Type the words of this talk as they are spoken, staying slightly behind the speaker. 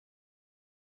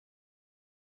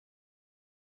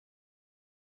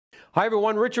Hi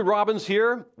everyone, Richard Robbins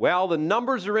here. Well, the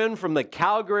numbers are in from the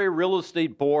Calgary Real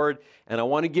Estate Board, and I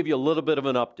want to give you a little bit of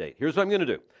an update. Here's what I'm going to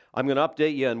do. I'm going to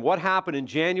update you on what happened in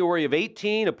January of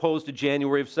 18 opposed to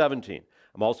January of 17.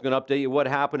 I'm also going to update you what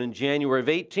happened in January of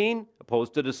 18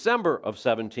 opposed to December of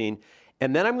 17.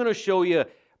 And then I'm going to show you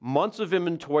months of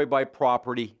inventory by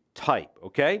property type,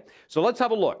 okay? So let's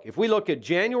have a look. If we look at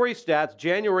January stats,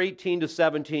 January 18 to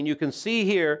 17, you can see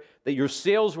here that your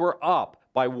sales were up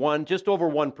by just over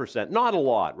 1%. Not a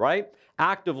lot, right?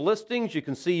 Active listings, you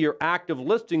can see your active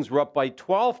listings were up by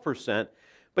 12%.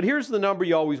 But here's the number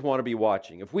you always want to be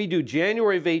watching. If we do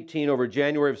January of 18 over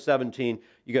January of 17,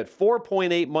 you get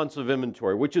 4.8 months of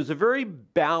inventory, which is a very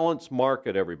balanced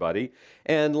market, everybody.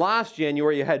 And last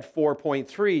January, you had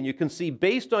 4.3. And you can see,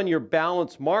 based on your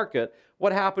balanced market,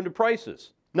 what happened to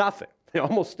prices? Nothing. They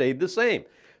almost stayed the same.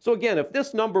 So again, if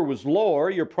this number was lower,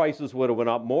 your prices would have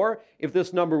went up more. If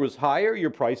this number was higher,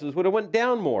 your prices would have went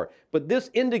down more. But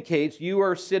this indicates you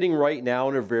are sitting right now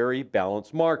in a very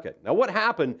balanced market. Now, what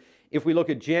happened if we look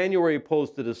at January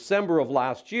opposed to December of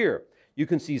last year? You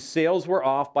can see sales were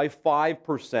off by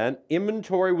 5%.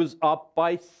 Inventory was up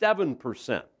by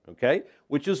 7%, okay?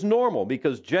 Which is normal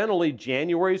because generally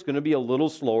January is going to be a little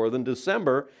slower than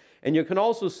December. And you can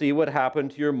also see what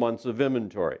happened to your months of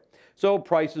inventory. So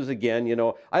prices, again, you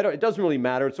know, it doesn't really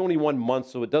matter. It's only 1 month,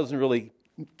 so it doesn't really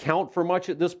count for much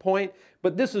at this point.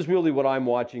 But this is really what I'm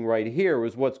watching right here,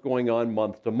 is what's going on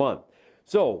month to month.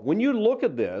 So when you look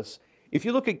at this, if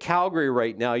you look at Calgary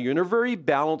right now, you're in a very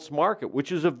balanced market,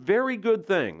 which is a very good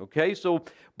thing, okay? So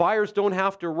buyers don't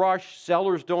have to rush,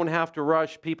 sellers don't have to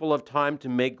rush, people have time to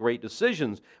make great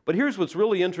decisions. But here's what's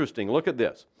really interesting. Look at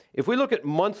this. If we look at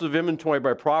months of inventory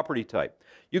by property type,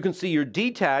 you can see your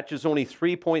detached is only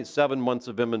 3.7 months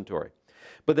of inventory.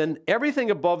 But then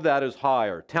everything above that is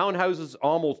higher. Townhouses,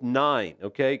 almost 9,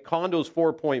 okay? Condos,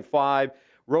 4.5,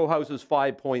 row houses,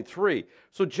 5.3.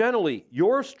 So generally,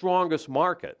 your strongest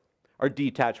market are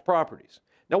detached properties.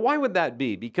 Now, why would that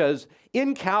be? Because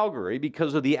in Calgary,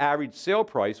 because of the average sale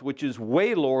price, which is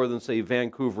way lower than, say,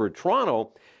 Vancouver or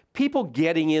Toronto, people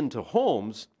getting into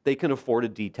homes, they can afford a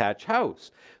detached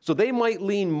house. So they might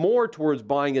lean more towards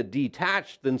buying a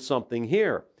detached than something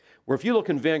here. Where if you look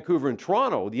in Vancouver and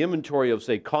Toronto, the inventory of,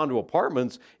 say, condo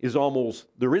apartments is almost,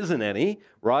 there isn't any,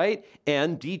 right?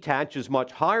 And detached is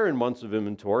much higher in months of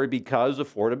inventory because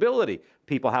affordability.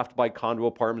 People have to buy condo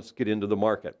apartments to get into the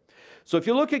market. So if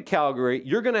you look at Calgary,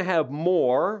 you're going to have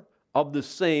more of the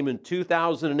same in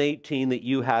 2018 that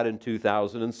you had in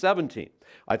 2017.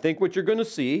 I think what you're going to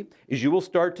see is you will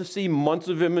start to see months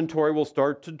of inventory will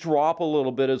start to drop a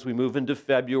little bit as we move into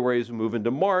February, as we move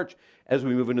into March, as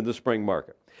we move into the spring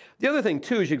market. The other thing,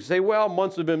 too, is you can say, well,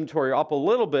 months of inventory up a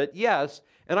little bit, yes,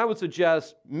 and I would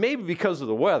suggest maybe because of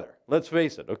the weather. Let's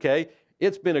face it, okay?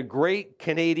 It's been a great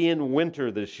Canadian winter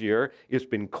this year. It's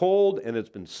been cold and it's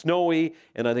been snowy,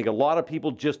 and I think a lot of people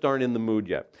just aren't in the mood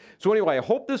yet. So anyway, I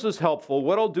hope this is helpful.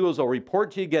 What I'll do is I'll report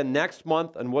to you again next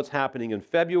month on what's happening in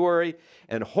February,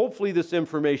 and hopefully this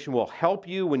information will help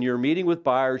you when you're meeting with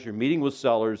buyers, you're meeting with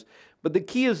sellers. But the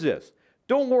key is this.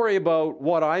 Don't worry about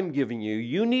what I'm giving you.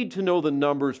 You need to know the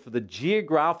numbers for the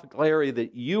geographical area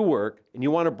that you work, and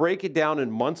you want to break it down in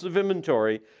months of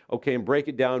inventory, okay, and break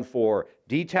it down for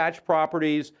detached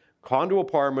properties, condo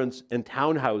apartments, and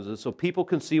townhouses so people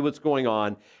can see what's going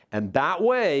on. And that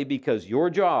way, because your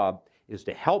job is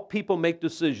to help people make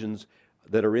decisions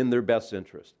that are in their best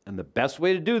interest. And the best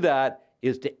way to do that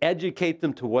is to educate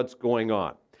them to what's going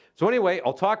on. So anyway,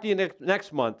 I'll talk to you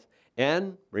next month.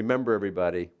 And remember,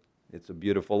 everybody, it's a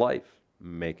beautiful life.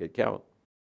 Make it count.